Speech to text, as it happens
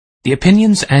The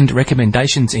opinions and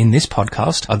recommendations in this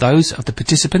podcast are those of the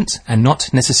participants and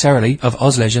not necessarily of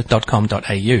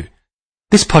OzLeisure.com.au.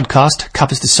 This podcast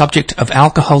covers the subject of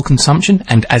alcohol consumption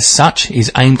and as such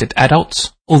is aimed at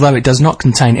adults, although it does not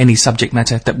contain any subject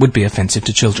matter that would be offensive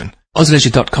to children.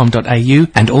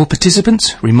 OzLeisure.com.au and all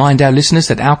participants remind our listeners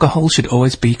that alcohol should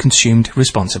always be consumed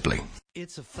responsibly.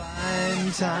 It's a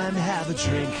fine time to have a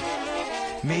drink.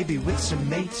 Maybe with some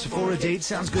mates for a date.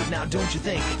 Sounds good now, don't you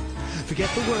think? Forget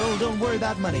the world, don't worry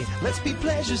about money. Let's be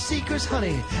pleasure seekers,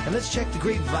 honey. And let's check the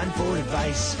grapevine for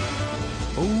advice.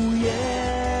 Oh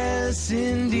yes,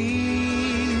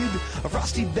 indeed. A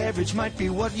frosty beverage might be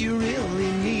what you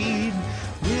really need.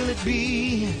 Will it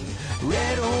be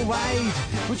red or white?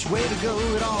 Which way to go?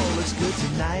 It all looks good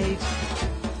tonight.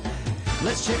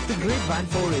 Let's check the grapevine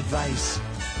for advice.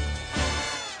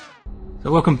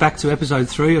 So welcome back to episode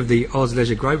 3 of the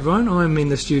OzLeisure Grapevine. I'm in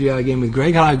the studio again with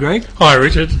Greg. Hello, Greg. Hi,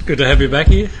 Richard. Good to have you back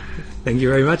here. Thank you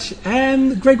very much.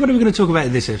 And Greg, what are we going to talk about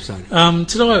in this episode?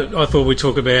 Tonight I thought we'd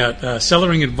talk about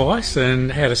cellaring advice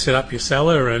and how to set up your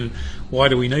cellar and why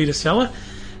do we need a cellar.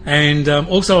 And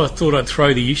also I thought I'd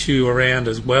throw the issue around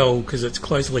as well because it's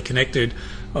closely connected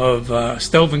of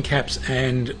Stelvin caps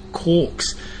and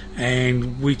corks.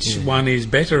 And which one is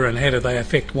better and how do they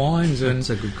affect wines? And that's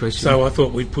a good question. So I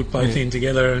thought we'd put both in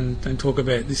together and talk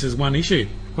about this as one issue.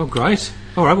 Oh, great.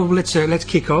 All right, well, let's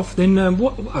kick off. Then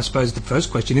what I suppose the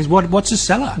first question is, what's a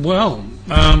cellar? Well,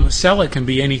 a cellar can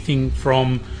be anything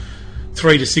from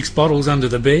 3 to 6 bottles under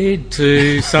the bed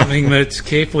to something that's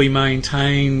carefully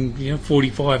maintained,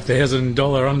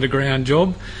 $45,000 underground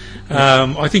job.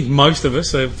 I think most of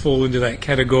us fall into that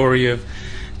category of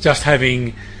just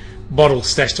having bottles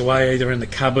stashed away either in the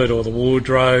cupboard or the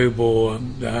wardrobe or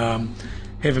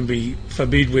heaven be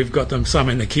forbid we've got them some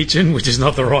in the kitchen, which is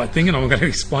not the right thing, and I'm going to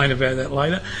explain about that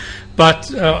later.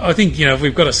 But I think if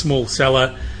we've got a small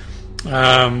cellar,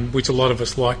 which a lot of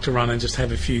us like to run and just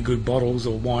have a few good bottles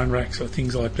or wine racks or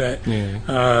things like that,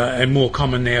 and more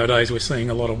common nowadays we're seeing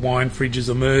a lot of wine fridges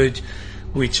emerge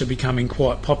which are becoming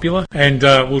quite popular, and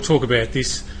we'll talk about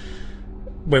this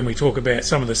when we talk about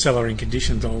some of the cellaring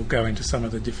conditions. I'll go into some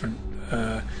of the different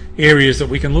areas that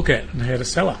we can look at and how to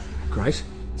cellar. Great.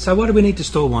 So why do we need to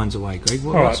store wines away, Greg?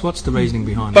 What's the reasoning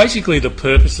behind it? Basically, the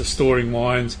purpose of storing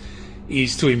wines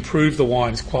is to improve the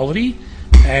wine's quality,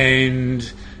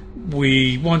 and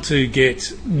we want to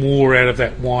get more out of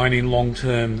that wine in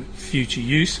long-term future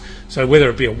use. So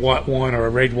whether it be a white wine or a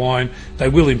red wine, they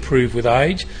will improve with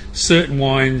age. Certain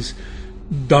wines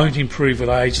don't improve with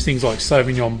age, things like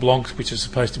Sauvignon Blancs, which are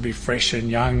supposed to be fresh and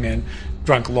young and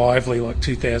drunk lively, like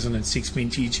 2006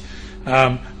 vintage.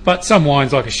 But some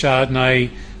wines like a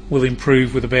Chardonnay will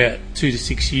improve with about 2 to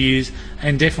 6 years,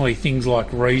 and definitely things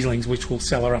like Rieslings, which will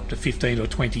cellar up to 15 or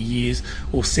 20 years,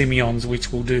 or Semillons,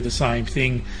 which will do the same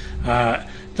thing.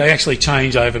 They actually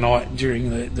change overnight during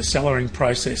the cellaring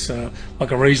process.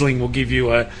 Like a Riesling will give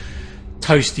you a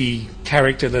toasty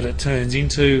character that it turns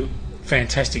into.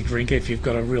 Fantastic drink if you've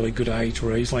got a really good aged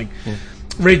Riesling.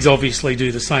 Reds obviously do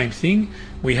the same thing.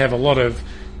 We have a lot of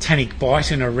tannic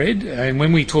bite in a red, and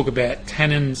when we talk about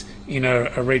tannins in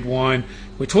a red wine,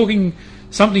 we're talking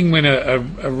something when a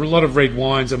lot of red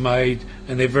wines are made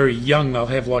and they're very young, they'll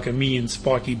have like 1 million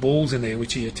spiky balls in there,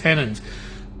 which are your tannins.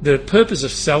 The purpose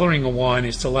of cellaring a wine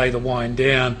is to lay the wine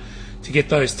down to get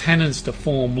those tannins to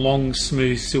form long,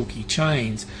 smooth, silky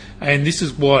chains, and this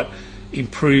is what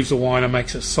improves the wine and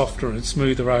makes it softer and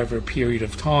smoother over a period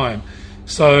of time.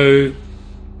 So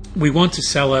we want to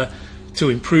cellar to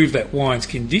improve that wine's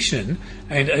condition,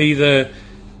 and either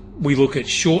we look at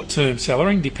short-term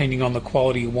cellaring depending on the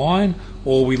quality of wine,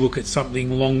 or we look at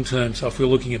something long-term. So if we're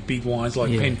looking at big wines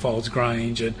like Penfolds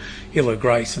Grange and Hill of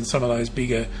Grace and some of those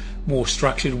bigger, more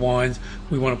structured wines,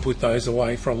 we want to put those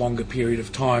away for a longer period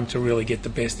of time to really get the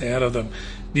best out of them.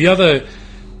 The other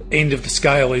end of the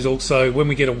scale is also when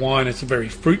we get a wine, it's very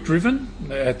fruit driven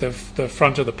at the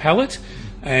front of the palate,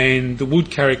 and the wood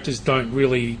characters don't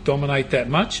really dominate that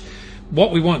much.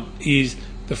 What we want is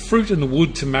the fruit and the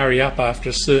wood to marry up after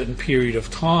a certain period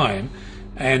of time,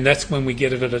 and that's when we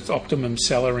get it at its optimum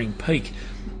cellaring peak.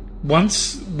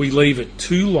 Once we leave it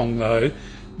too long though,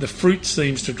 the fruit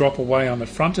seems to drop away on the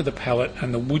front of the palate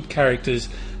and the wood characters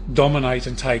dominate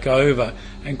and take over,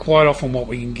 and quite often what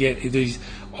we can get are these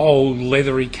old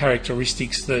leathery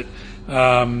characteristics that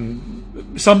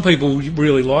some people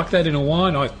really like that in a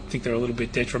wine. I think they're a little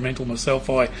bit detrimental myself.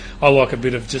 I like a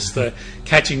bit of just the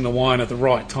catching the wine at the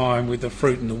right time with the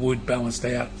fruit and the wood balanced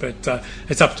out, but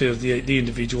it's up to the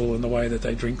individual and the way that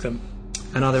they drink them.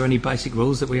 And are there any basic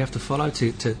rules that we have to follow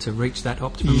to reach that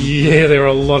optimum? Yeah, there are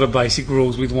a lot of basic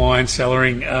rules with wine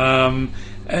cellaring.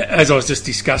 as I was just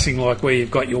discussing, like where you've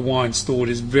got your wine stored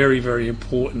is very, very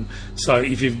important. So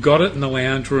if you've got it in the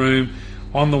lounge room,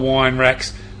 on the wine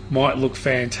racks, might look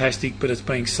fantastic, but it's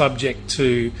being subject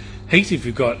to heat. If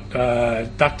you've got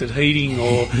ducted heating,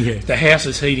 or the house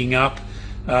is heating up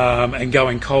and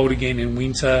going cold again in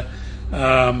winter,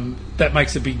 that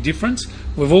makes a big difference.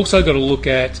 We've also got to look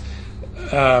at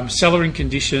cellaring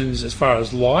conditions as far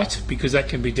as light, because that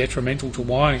can be detrimental to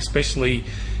wine, especially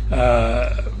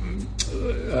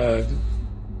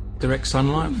direct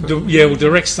sunlight?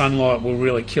 Direct sunlight will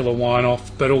really kill a wine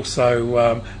off, but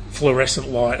also fluorescent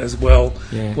light as well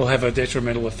will have a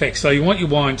detrimental effect. So you want your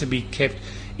wine to be kept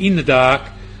in the dark,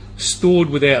 stored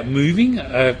without moving.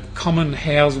 A common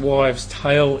housewife's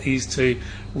tale is to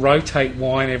rotate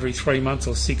wine every 3 months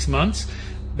or 6 months.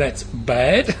 That's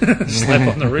bad.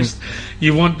 Slap on the wrist.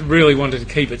 You really wanted to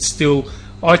keep it still.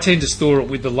 I tend to store it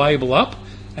with the label up,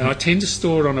 and I tend to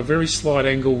store it on a very slight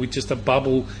angle with just a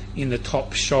bubble in the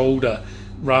top shoulder,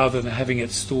 rather than having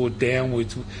it stored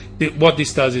downwards. What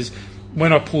this does is,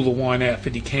 when I pull the wine out for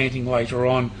decanting later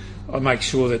on, I make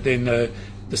sure that then the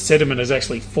sediment has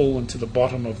actually fallen to the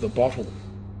bottom of the bottle.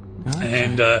 Okay.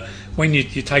 And when you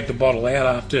take the bottle out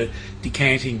after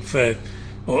decanting for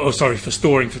storing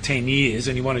for 10 years,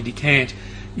 and you want to decant,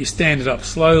 you stand it up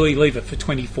slowly, leave it for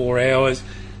 24 hours.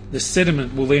 The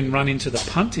sediment will then run into the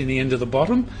punt in the end of the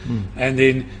bottom, and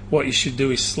then what you should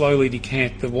do is slowly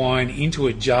decant the wine into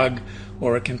a jug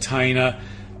or a container,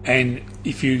 and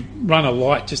if you run a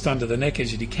light just under the neck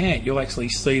as you decant, you'll actually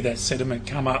see that sediment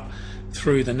come up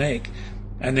through the neck,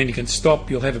 and then you can stop.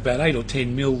 You'll have about 8 or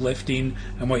 10 mil left in,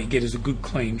 and what you get is a good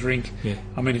clean drink. Yeah.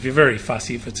 I mean, if you're very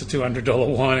fussy, if it's a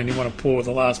 $200 wine and you want to pour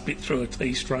the last bit through a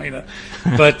tea strainer,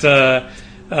 but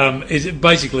it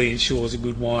basically ensures a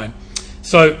good wine.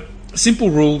 So simple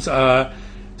rules are: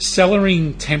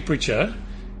 cellaring temperature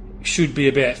should be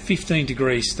about 15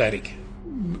 degrees static.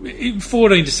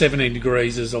 14 to 17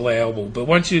 degrees is allowable, but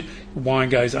once your wine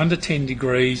goes under 10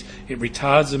 degrees, it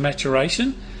retards the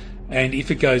maturation, and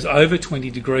if it goes over 20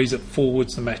 degrees, it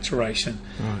forwards the maturation.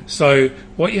 Right. So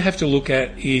what you have to look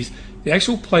at is the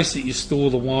actual place that you store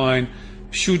the wine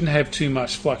shouldn't have too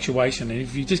much fluctuation, and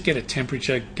if you just get a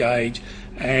temperature gauge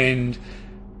and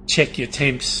check your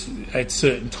temps at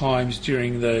certain times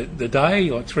during the day,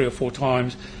 like 3 or 4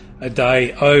 times a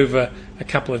day over a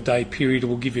couple of day period,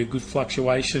 will give you a good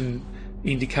fluctuation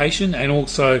indication. And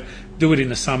also do it in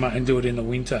the summer and do it in the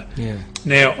winter. Yeah.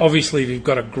 Now, obviously, if you've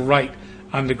got a great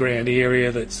underground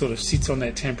area that sort of sits on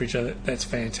that temperature, that's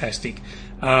fantastic.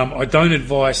 I don't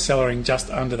advise cellaring just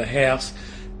under the house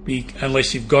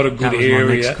unless you've got a good area. That was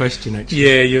my next question,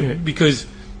 actually. Yeah, because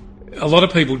a lot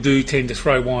of people do tend to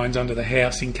throw wines under the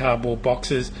house in cardboard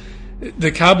boxes.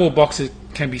 The cardboard boxes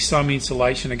can be some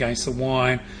insulation against the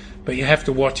wine, but you have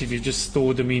to watch if you've just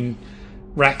stored them in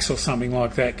racks or something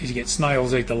like that, because you get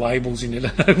snails eat the labels in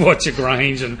it. Watch your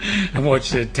Grange and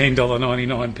watch the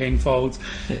 $10.99 Penfolds.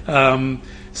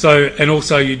 And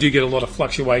also you do get a lot of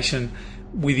fluctuation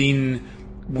within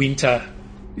winter.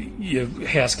 Your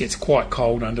house gets quite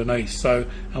cold underneath. So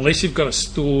unless you've got a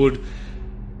stored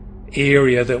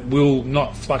area that will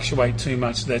not fluctuate too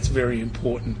much, that's very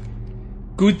important.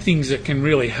 Good things that can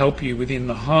really help you within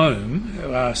the home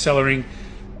cellaring.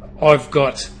 I've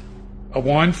got a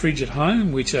wine fridge at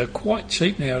home, which are quite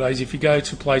cheap nowadays. If you go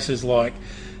to places like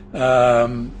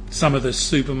some of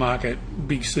the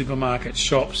big supermarket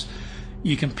shops,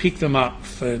 you can pick them up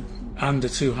for under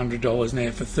 $200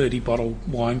 now for 30-bottle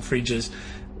wine fridges.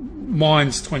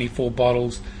 Mine's 24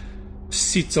 bottles,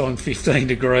 sits on 15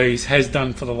 degrees, has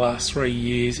done for the last 3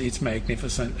 years. It's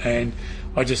magnificent, and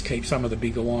I just keep some of the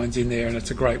bigger wines in there, and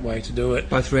it's a great way to do it.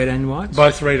 Both red and white?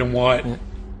 Both red and white. Yeah.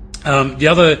 The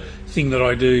other thing that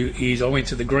I do is I went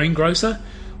to the greengrocer.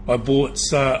 I bought,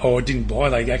 I didn't buy,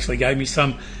 they actually gave me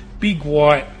some big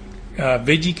white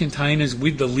veggie containers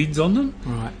with the lids on them.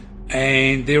 Right.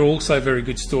 And they're also very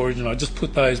good storage, and I just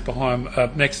put those behind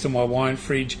next to my wine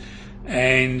fridge,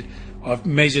 and I've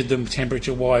measured them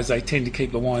temperature-wise. They tend to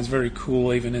keep the wines very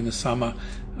cool even in the summer,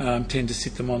 tend to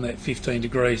sit them on that 15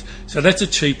 degrees. So that's a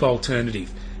cheap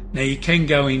alternative. Now you can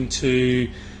go into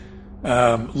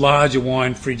larger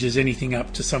wine fridges, anything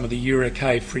up to some of the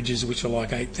Eurocave fridges, which are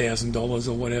like $8,000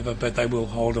 or whatever, but they will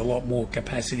hold a lot more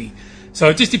capacity. So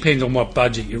it just depends on what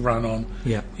budget you run on.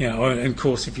 Yeah. You know, and of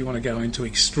course, if you want to go into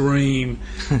extreme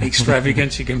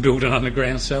extravagance, you can build an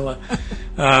underground cellar.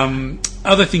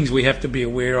 Other things we have to be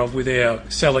aware of with our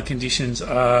cellar conditions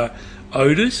are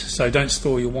odours. So don't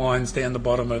store your wines down the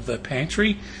bottom of the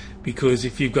pantry, because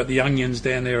if you've got the onions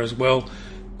down there as well,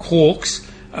 corks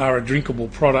are a drinkable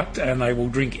product, and they will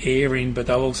drink air in, but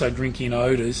they'll also drink in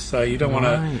odours. So you don't want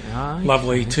a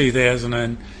lovely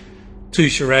 2002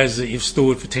 Shiraz that you've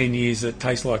stored for 10 years that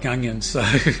tastes like onions. So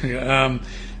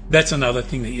that's another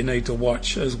thing that you need to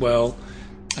watch as well.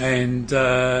 And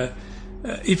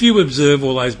if you observe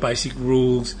all those basic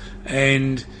rules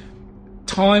and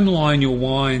timeline your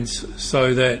wines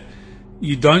so that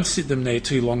you don't sit them there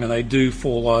too long and they do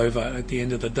fall over at the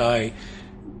end of the day,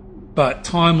 but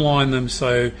timeline them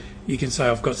so you can say,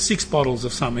 I've got 6 bottles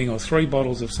of something or 3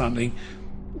 bottles of something,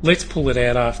 let's pull it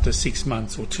out after 6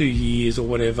 months or 2 years or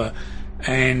whatever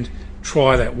and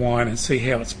try that wine and see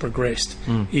how it's progressed.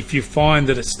 If you find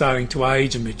that it's starting to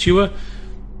age and mature,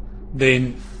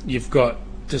 then you've got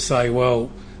to say,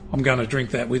 well, I'm going to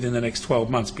drink that within the next 12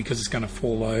 months because it's going to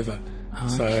fall over. Okay.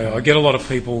 So I get a lot of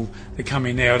people that come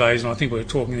in nowadays, and I think we were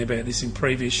talking about this in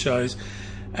previous shows,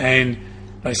 and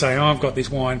they say, oh, I've got this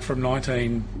wine from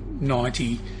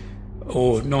 1990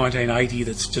 or 1980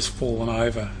 that's just fallen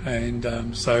over.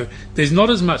 And so there's not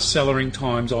as much cellaring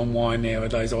times on wine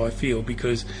nowadays, I feel,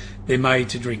 because they're made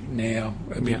to drink now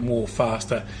a bit more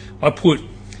faster. I put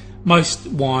most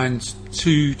wines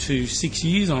 2 to 6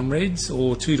 years on reds,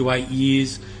 or 2 to 8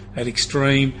 years at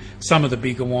extreme. Some of the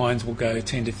bigger wines will go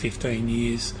 10 to 15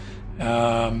 years.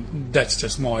 That's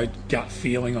just my gut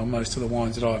feeling on most of the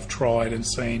wines that I've tried and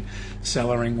seen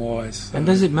cellaring wise. And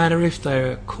does it matter if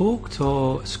they're corked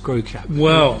or screw capped?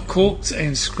 Well, corked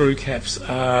and screw caps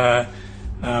are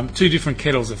 2 different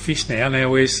kettles of fish now.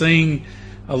 Now we're seeing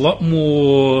a lot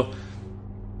more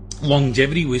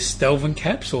longevity with Stelvin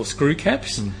caps or screw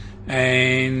caps.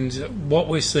 And what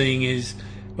we're seeing is,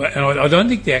 and I don't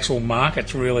think the actual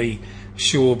market's really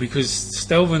sure, because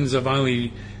Stelvins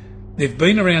they've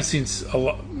been around since a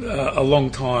long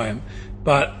time,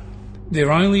 but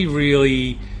they're only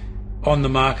really on the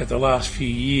market the last few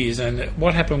years. And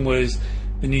what happened was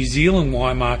the New Zealand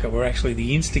wine market were actually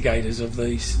the instigators of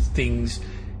these things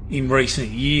in recent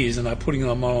years, and they're putting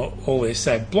them on all their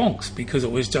Sauv Blancs because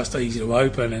it was just easy to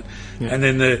open. And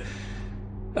then the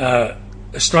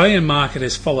Australian market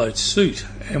has followed suit,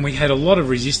 and we had a lot of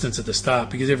resistance at the start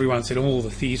because everyone said, oh, the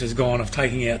theatre's gone of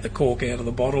taking out the cork out of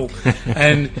the bottle.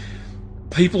 And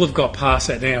people have got past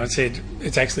that now and said,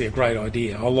 it's actually a great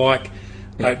idea. I like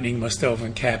opening my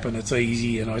Stelvin cap, and it's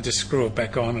easy, and I just screw it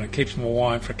back on and it keeps my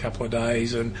wine for a couple of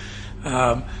days. And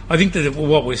I think that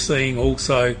what we're seeing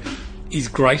also is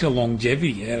greater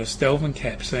longevity out of Stelvin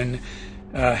caps. And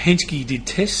Henschke did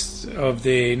tests of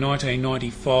their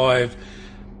 1995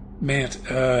 Mount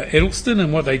Edelston,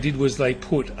 and what they did was they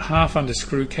put half under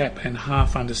screw cap and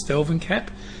half under Stelvin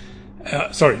cap.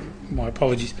 Sorry, my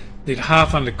apologies. Did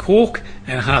half under cork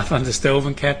and half under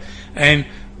Stelvin cap. And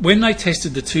when they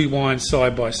tested the 2 wines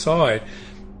side by side,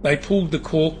 they pulled the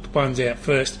corked ones out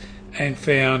first and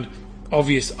found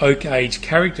obvious oak age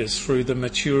characters through the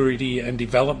maturity and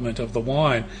development of the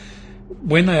wine.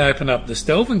 When they opened up the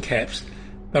Stelvin caps,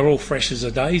 they're all fresh as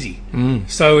a daisy.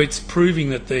 So it's proving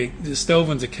that the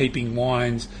Stelvins are keeping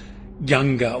wines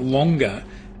younger, longer.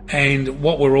 And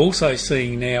what we're also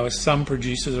seeing now is some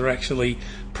producers are actually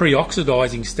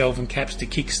pre-oxidising Stelvin caps to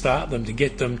kick-start them, to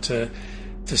get them to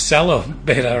cellar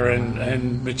better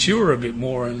and mature a bit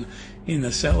more in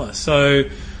the cellar. So,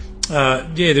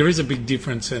 there is a big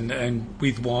difference and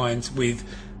with wines with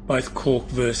both cork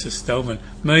versus Stelvin.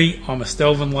 Me, I'm a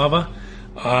Stelvin lover.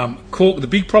 The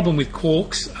big problem with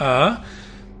corks are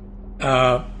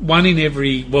 1 in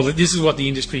every, well, this is what the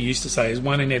industry used to say, is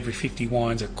 1 in every 50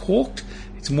 wines are corked.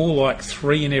 It's more like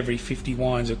 3 in every 50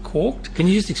 wines are corked. Can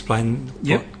you just explain?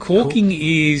 Corking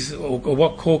is, or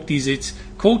what corked is, it's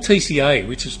called TCA,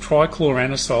 which is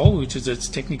trichloranisole, which is its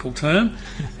technical term,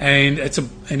 and it's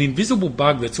an invisible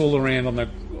bug that's all around on the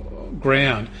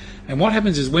ground. And what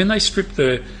happens is when they strip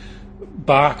the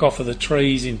bark off of the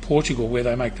trees in Portugal where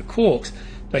they make the corks,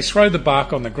 they throw the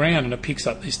bark on the ground and it picks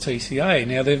up this TCA.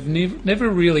 Now, they've never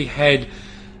really had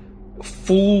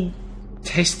full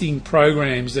testing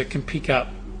programs that can pick up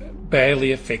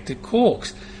badly affected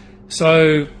corks.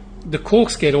 So the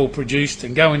corks get all produced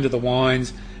and go into the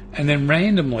wines, and then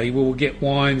randomly we'll get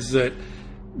wines that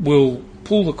will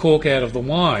pull the cork out of the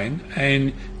wine,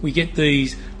 and we get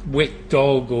these wet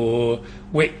dog or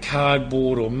wet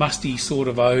cardboard or musty sort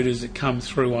of odours that come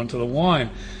through onto the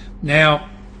wine. Now,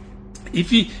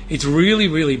 it's really,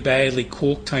 really badly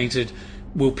cork tainted,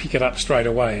 we'll pick it up straight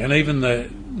away, and even the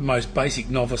most basic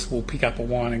novice will pick up a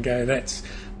wine and go, that's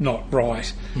not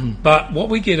right. But what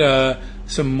we get are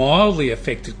some mildly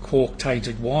affected cork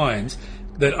tainted wines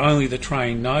that only the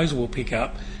trained nose will pick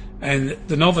up, and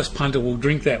the novice punter will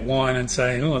drink that wine and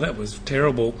say, oh, that was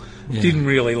terrible, didn't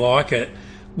really like it.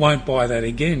 won't buy that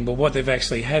again. But what they've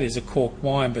actually had is a corked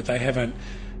wine, but they haven't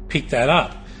picked that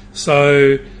up.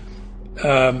 So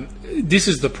this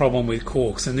is the problem with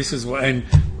corks, and this is what. And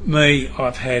me,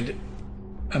 I've had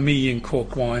a million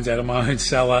corked wines out of my own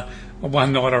cellar.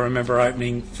 One night I remember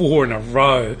opening 4 in a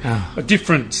row of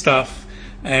different stuff,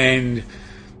 and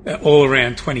all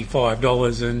around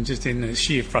 $25, and just in the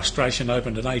sheer frustration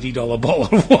opened an $80 bottle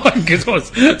of wine because I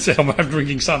said I'm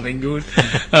drinking something good.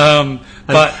 And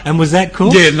was that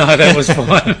cool? Yeah, no, that was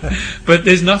fine. But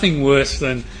there's nothing worse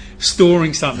than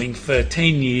storing something for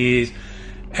 10 years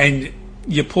and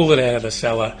you pull it out of the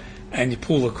cellar and you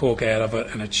pull the cork out of it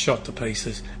and it's shot to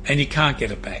pieces and you can't get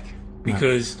it back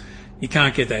because you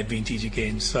can't get that vintage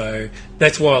again. So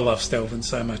that's why I love Stelvin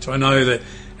so much. I know that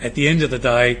at the end of the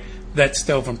day, that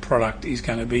Stelvin product is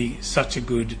going to be such a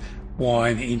good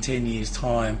wine in 10 years'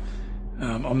 time.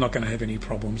 I'm not going to have any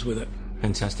problems with it.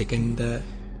 Fantastic. And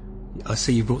I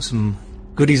see you brought some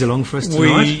goodies along for us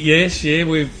tonight.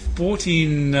 We've brought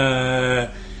in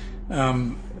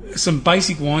some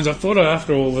basic wines. I thought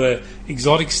after all the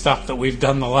exotic stuff that we've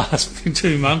done the last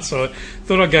 2 months, I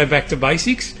thought I'd go back to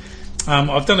basics.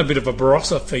 I've done a bit of a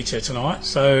Barossa feature tonight,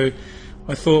 so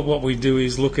I thought what we'd do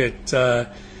is look at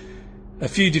a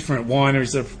few different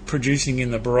wineries that are producing in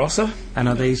the Barossa. And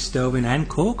are these Stelvin and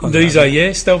cork? These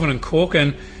are, Stelvin and cork.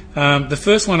 And the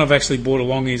first one I've actually brought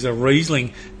along is a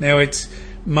Riesling. Now, it's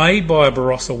made by a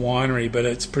Barossa winery, but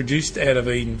it's produced out of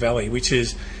Eden Valley, which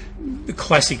is the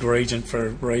classic region for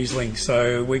Riesling.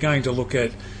 So we're going to look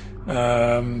at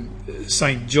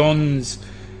St. John's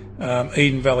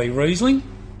Eden Valley Riesling.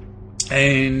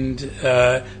 And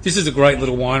this is a great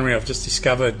little winery I've just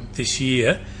discovered this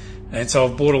year. And so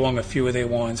I've brought along a few of their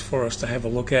wines for us to have a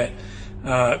look at.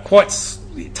 Quite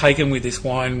taken with this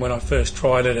wine when I first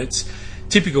tried it. It's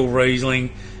typical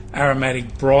Riesling,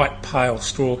 aromatic, bright, pale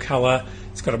straw colour.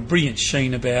 It's got a brilliant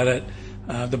sheen about it.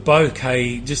 The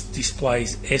bouquet just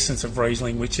displays essence of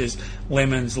Riesling, which is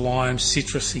lemons, limes,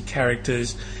 citrusy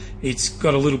characters. It's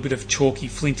got a little bit of chalky,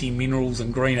 flinty minerals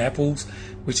and green apples,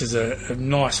 which is a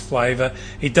nice flavour.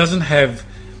 It doesn't have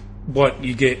what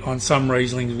you get on some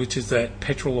Rieslings, which is that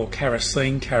petrol or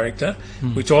kerosene character,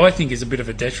 which I think is a bit of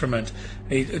a detriment.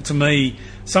 To me,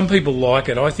 some people like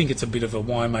it. I think it's a bit of a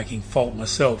winemaking fault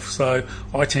myself. So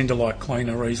I tend to like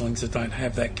cleaner Rieslings that don't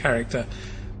have that character.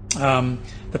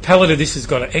 The palate of this has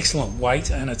got an excellent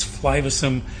weight and it's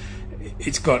flavoursome.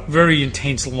 It's got very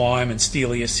intense lime and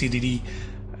steely acidity.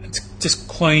 It's just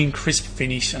clean, crisp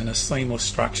finish and a seamless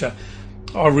structure.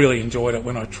 I really enjoyed it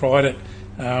when I tried it.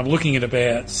 Looking at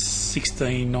about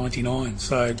 $16.99,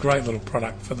 so great little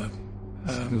product for the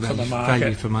market.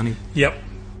 Value for money. Yep.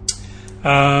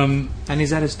 And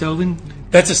is that a Stelvin?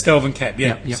 That's a Stelvin cap,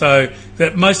 yeah. Yep. So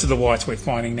that most of the whites we're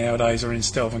finding nowadays are in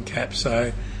Stelvin cap,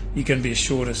 so you can be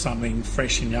assured of something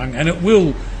fresh and young, and it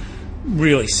will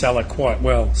really cellar quite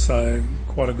well. So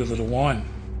quite a good little wine.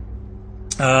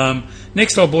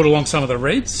 Next, I brought along some of the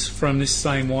reds from this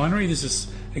same winery. This is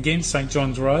again St.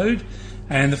 John's Road.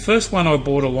 And the first one I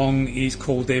brought along is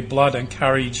called their Blood and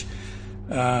Courage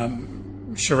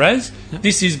Shiraz. Yep.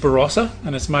 This is Barossa,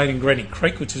 and it's made in Granite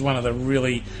Creek, which is one of the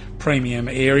really premium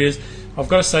areas. I've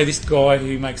got to say, this guy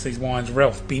who makes these wines,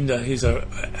 Ralph Binder, he's an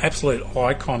absolute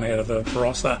icon out of the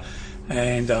Barossa.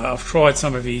 And I've tried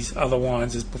some of his other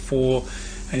wines as before,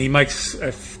 and he makes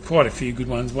quite a few good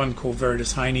ones. One called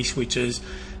Veritas Hainish, which is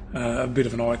a bit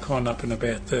of an icon up in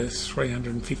about the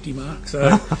 350 mark.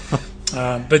 So...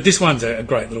 but this one's a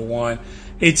great little wine.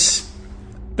 It's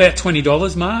about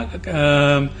 $20, Mark.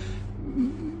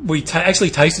 We actually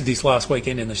tasted this last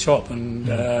weekend in the shop and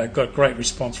got great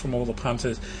response from all the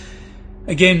punters.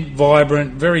 Again,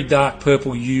 vibrant, very dark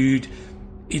purple hued.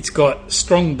 It's got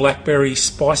strong blackberry,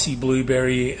 spicy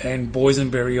blueberry and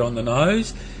boysenberry on the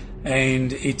nose,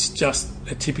 and it's just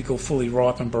a typical fully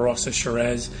ripened Barossa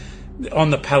Shiraz.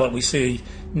 On the palate we see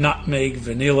nutmeg,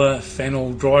 vanilla,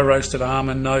 fennel, dry roasted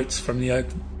almond notes from the oak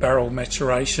barrel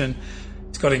maturation.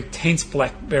 It's got intense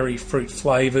blackberry fruit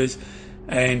flavours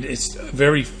and it's a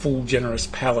very full, generous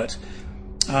palate.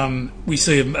 We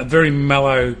see a very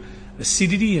mellow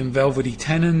acidity and velvety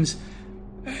tannins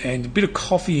and a bit of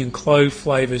coffee and clove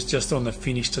flavours just on the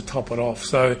finish to top it off.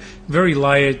 So very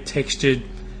layered, textured.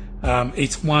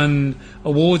 It's won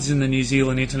awards in the New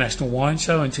Zealand International Wine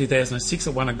Show in 2006.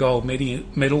 It won a gold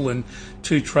medal and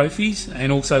 2 trophies,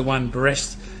 and also won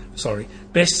Best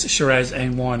Shiraz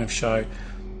and Wine of Show.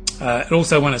 It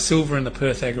also won a silver in the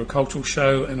Perth Agricultural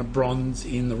Show and a bronze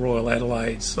in the Royal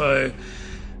Adelaide. So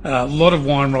a lot of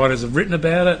wine writers have written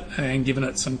about it and given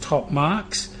it some top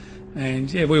marks.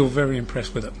 And yeah, we were very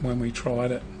impressed with it when we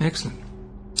tried it. Excellent.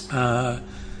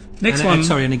 Next one.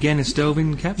 Sorry, and again a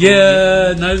Stelvin cap?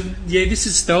 This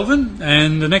is Stelvin,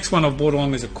 and the next one I've brought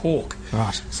along is a cork.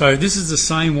 Right. So this is the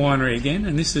same winery again,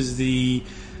 and this is the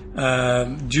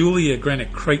Julia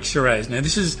Granite Creek Shiraz. Now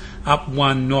this is up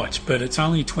one notch, but it's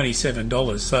only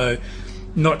 $27, so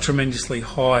not tremendously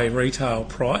high retail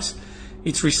price.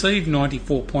 It's received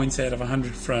 94 points out of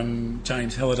 100 from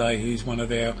James Halliday, who's one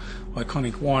of our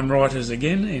iconic wine writers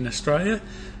again in Australia.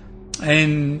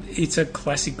 And it's a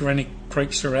classic Granite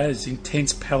Creek Shiraz,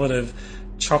 intense palate of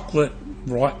chocolate,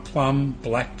 ripe plum,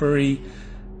 blackberry,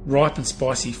 ripe and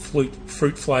spicy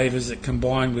fruit flavours that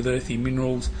combine with earthy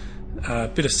minerals, a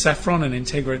bit of saffron and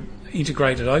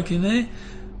integrated oak in there,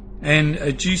 and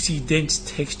a juicy, dense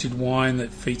textured wine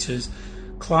that features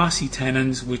classy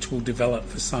tannins which will develop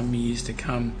for some years to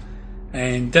come.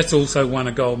 And that's also won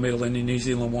a gold medal in the New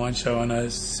Zealand Wine Show and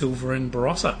a silver in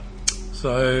Barossa.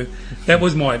 So that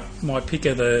was my pick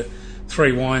of the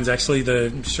three wines. Actually,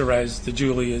 the Shiraz, the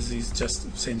Julia's, is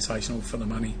just sensational for the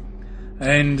money.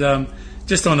 And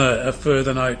just on a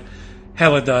further note,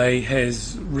 Halliday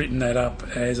has written that up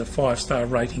as a 5-star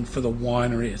rating for the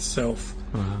winery itself.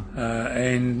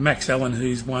 And Max Allen,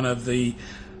 who's one of the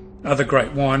other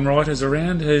great wine writers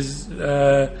around, has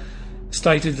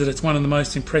stated that it's one of the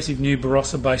most impressive new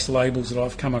Barossa-based labels that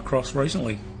I've come across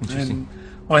recently. And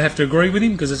I have to agree with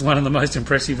him because it's one of the most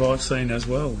impressive I've seen as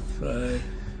well. So,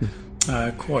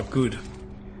 quite good.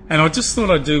 And I just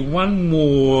thought I'd do one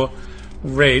more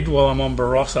red while I'm on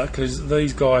Barossa because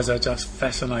these guys are just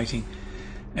fascinating.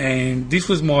 And this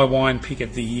was my wine pick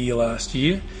of the year last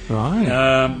year. Right.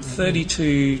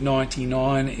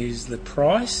 $32.99 is the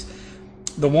price.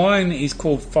 The wine is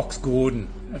called Fox Gordon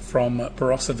from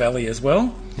Barossa Valley as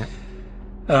well. Yep.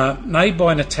 Made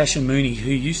by Natasha Mooney,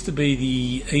 who used to be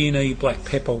the E&E Black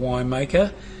Pepper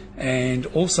winemaker and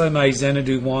also made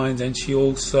Xanadu wines, and she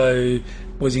also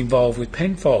was involved with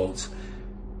Penfolds.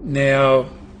 Now,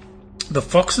 the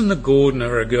Fox and the Gordon are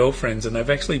her girlfriends, and they've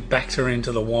actually backed her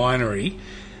into the winery,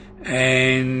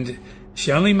 and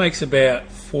she only makes about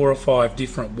 4 or 5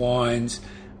 different wines,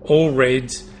 all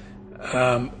reds,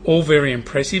 all very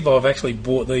impressive. I've actually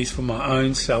bought these for my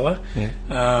own cellar. Yeah.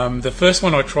 The first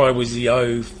one I tried was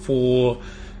the 04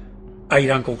 8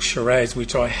 Uncle Shiraz,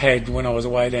 which I had when I was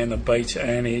away down the beach,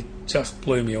 and it just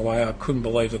blew me away. I couldn't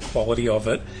believe the quality of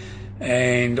it.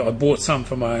 And I bought some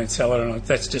for my own cellar, and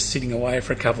that's just sitting away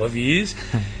for a couple of years.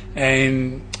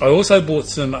 And I also bought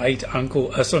some 8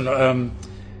 Uncle, some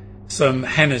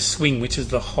Hannah's Swing, which is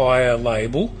the higher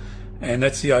label, and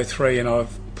that's the 03, and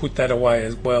I've put that away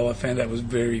as well. I found that was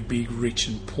very big, rich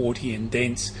and porty and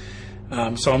dense.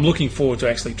 So I'm looking forward to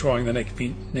actually trying the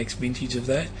next vintage of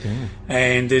that. Yeah.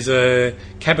 And there's a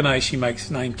Cabernet she makes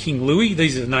named King Louis.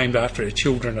 These are named after her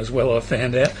children as well, I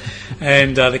found out.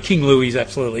 And the King Louis is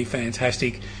absolutely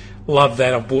fantastic. Love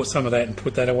that. I've bought some of that and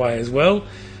put that away as well.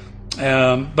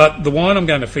 But the wine I'm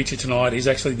going to feature tonight is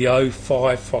actually the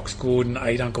 05 Fox Gordon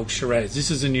 8 Uncle Shiraz.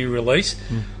 This is a new release.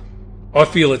 I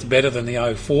feel it's better than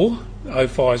the 04.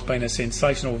 05 has been a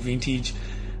sensational vintage.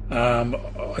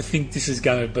 I think this is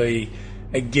going to be,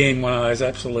 again, one of those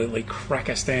absolutely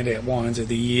cracker standout wines of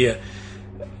the year.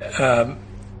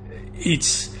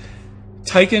 It's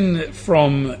taken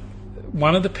from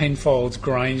one of the Penfolds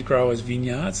Grange Growers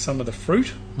vineyards, some of the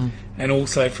fruit, and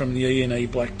also from the E&E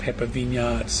Black Pepper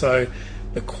vineyard. So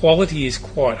the quality is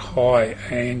quite high,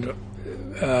 and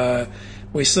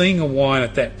we're seeing a wine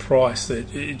at that price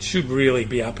that it should really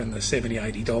be up in the $70,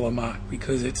 $80 mark,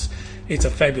 because it's a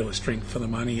fabulous drink for the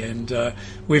money. And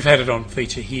we've had it on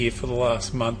feature here for the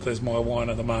last month as my wine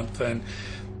of the month, and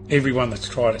everyone that's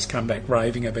tried it's come back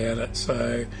raving about it.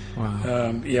 So Wow.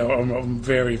 I'm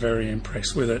very, very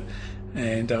impressed with it,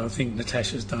 and I think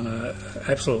Natasha's done an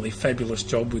absolutely fabulous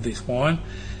job with this wine.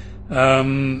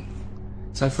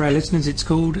 So for our listeners, it's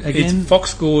called again? It's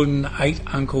Fox Gordon 8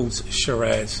 Uncles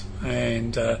Shiraz,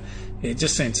 and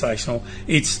just sensational.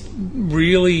 It's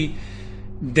really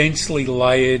densely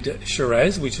layered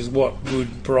Shiraz, which is what good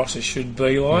Barossa should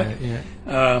be like. Yeah.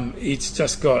 It's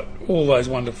just got all those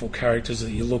wonderful characters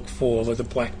that you look for, like the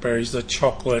blackberries, the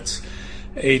chocolates.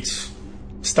 It's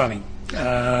stunning.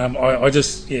 I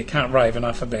just can't rave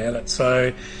enough about it.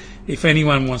 So if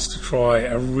anyone wants to try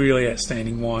a really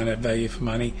outstanding wine at value for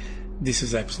money, this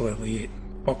is absolutely it.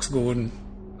 Fox Gordon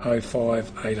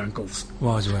 05 8 Uncles.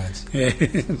 Wise words. Yeah,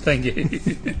 thank you.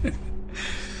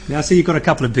 Now, I see you've got a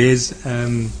couple of beers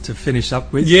to finish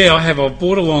up with. Yeah, I have. I've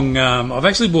bought along... I've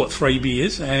actually bought 3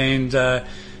 beers, and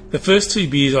the first 2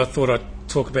 beers I thought I'd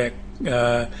talk about...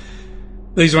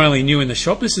 these are only new in the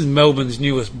shop. This is Melbourne's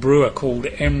newest brewer called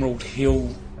Emerald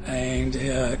Hill,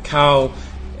 and Carl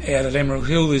out at Emerald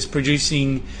Hill is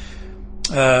producing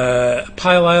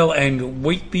pale ale and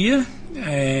wheat beer,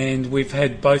 and we've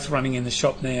had both running in the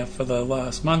shop now for the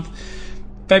last month.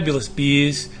 Fabulous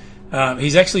beers.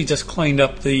 He's actually just cleaned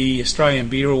up the Australian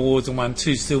Beer Awards and won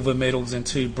 2 silver medals and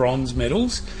 2 bronze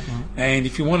medals. And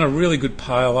if you want a really good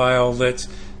pale ale that's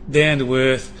down to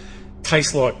earth,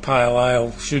 tastes like pale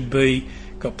ale should be,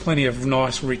 got plenty of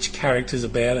nice rich characters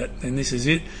about it, and this is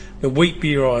it. The wheat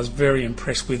beer I was very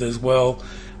impressed with as well.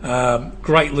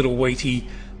 Great little wheaty.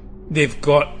 They've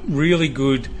got really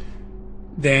good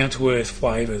down-to-earth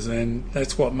flavours, and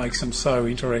that's what makes them so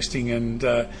interesting. And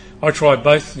I tried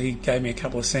both. He gave me a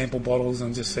couple of sample bottles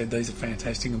and just said these are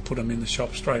fantastic and put them in the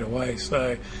shop straight away.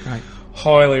 So Great.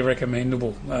 Highly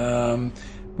recommendable.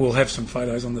 We'll have some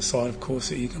photos on the site, of course,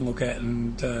 that you can look at,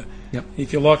 and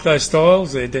if you like those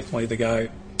styles, they're definitely the go.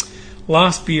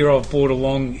 Last beer I've brought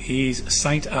along is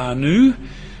Saint Arnoux,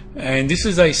 and this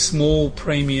is a small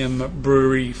premium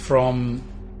brewery from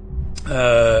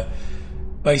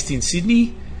based in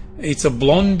Sydney. It's a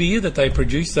blonde beer that they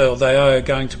produce, though they are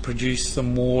going to produce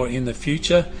some more in the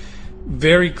future.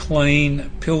 Very clean,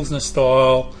 Pilsner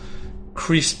style,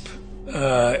 crisp,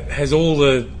 has all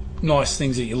the nice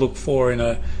things that you look for in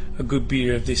a good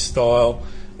beer of this style.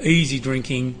 Easy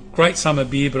drinking, great summer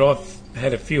beer, but I've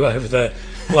had a few over the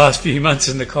last few months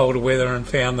in the colder weather and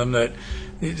found them that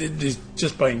it's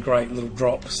just been great little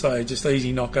drops. So just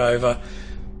easy knockover,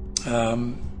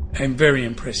 and very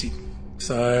impressive.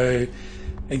 So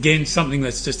again, something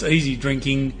that's just easy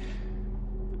drinking,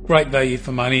 great value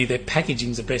for money. Their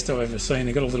packaging's the best I've ever seen.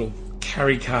 They've got a little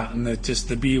carry carton that just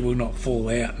the beer will not fall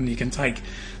out, and you can take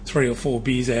 3 or 4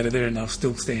 beers out of there and they'll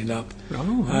still stand up.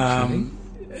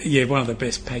 Yeah, one of the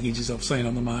best packages I've seen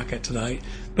on the market today.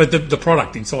 But the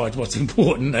product inside is what's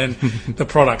important, and the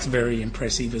product's very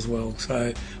impressive as well.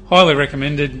 So highly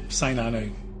recommended, Saint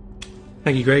Arnoux.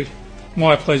 Thank you, Greg.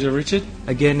 My pleasure, Richard.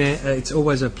 Again, it's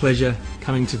always a pleasure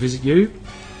coming to visit you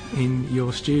in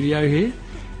your studio here.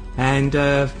 And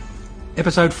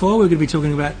episode 4, we're going to be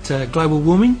talking about global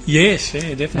warming. Yes,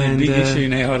 yeah, definitely and, a big issue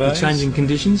nowadays. The changing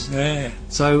conditions. Yeah.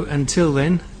 So until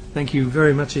then, thank you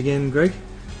very much again, Greg,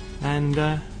 and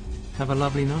have a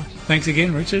lovely night. Thanks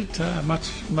again, Richard.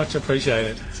 Much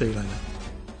appreciated. See you later.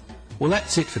 Well,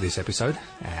 that's it for this episode.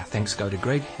 Our thanks go to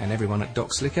Greg and everyone at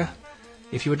Doc's Liquor.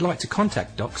 If you would like to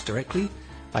contact Doc's directly,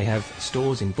 they have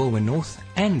stores in Balwyn North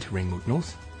and Ringwood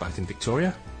North, both in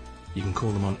Victoria. You can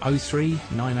call them on 03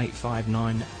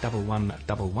 9859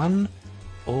 1111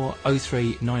 or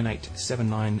 03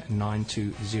 9879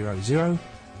 9200.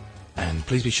 And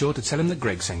please be sure to tell them that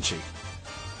Greg sent you.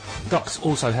 Docs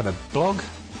also have a blog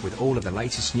with all of the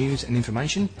latest news and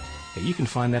information. You can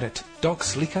find that at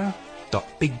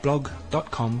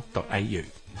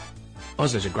docsliquor.bigblog.com.au.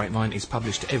 OzLeisure Grapevine is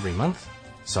published every month,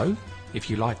 so if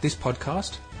you like this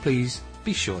podcast, please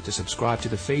be sure to subscribe to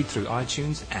the feed through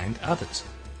iTunes and others.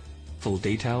 Full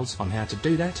details on how to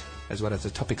do that, as well as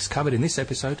the topics covered in this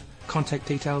episode, contact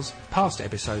details, past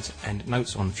episodes and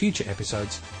notes on future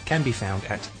episodes can be found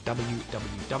at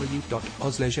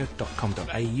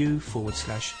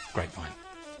www.ozleisure.com.au/grapevine.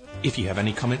 If you have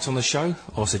any comments on the show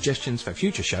or suggestions for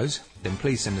future shows, then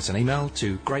please send us an email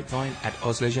to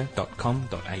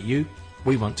grapevine@ozleisure.com.au.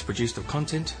 We want to produce the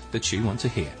content that you want to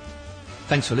hear.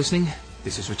 Thanks for listening.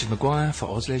 This is Richard Maguire for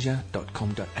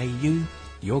ozleisure.com.au,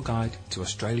 your guide to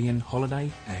Australian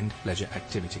holiday and leisure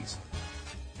activities.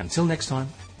 Until next time,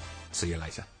 see you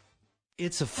later.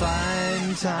 It's a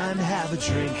fine time to have a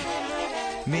drink.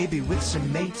 Maybe with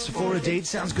some mates for a date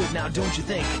sounds good now, don't you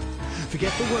think?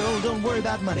 Forget the world, don't worry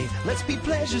about money. Let's be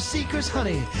pleasure seekers,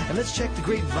 honey, and let's check the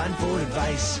grapevine for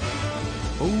advice.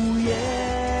 Oh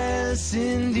yes,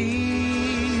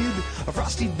 indeed. A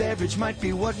frosty beverage might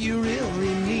be what you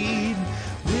really need.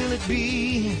 Will it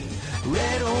be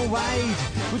red or white?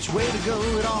 Which way to go?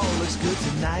 It all looks good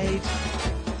tonight.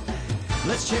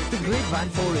 Let's check the grapevine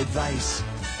for advice.